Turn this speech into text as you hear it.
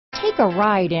Take a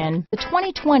ride in the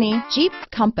 2020 Jeep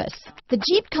Compass. The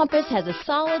Jeep Compass has a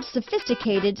solid,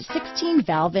 sophisticated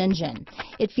 16-valve engine.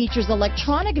 It features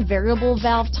electronic variable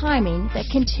valve timing that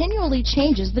continually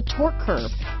changes the torque curve,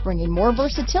 bringing more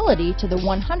versatility to the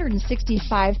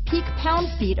 165 peak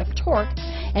pound-feet of torque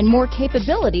and more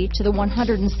capability to the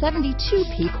 172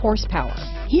 peak horsepower.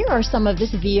 Here are some of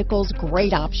this vehicle's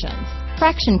great options: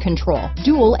 traction control,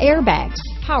 dual airbags,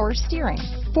 power steering,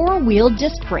 four-wheel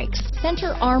disc brakes,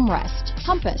 center armrest,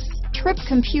 compass, trip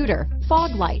computer,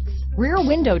 fog lights, rear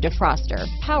window defroster,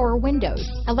 power windows,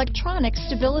 electronic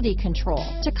stability control,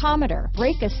 tachometer,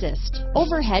 brake assist,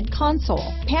 overhead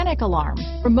console, panic alarm,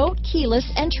 remote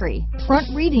keyless entry, front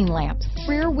reading lamps,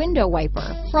 rear window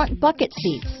wiper, front bucket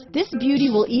seats. This beauty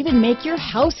will even make your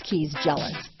house keys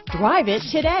jealous. Drive it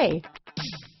today.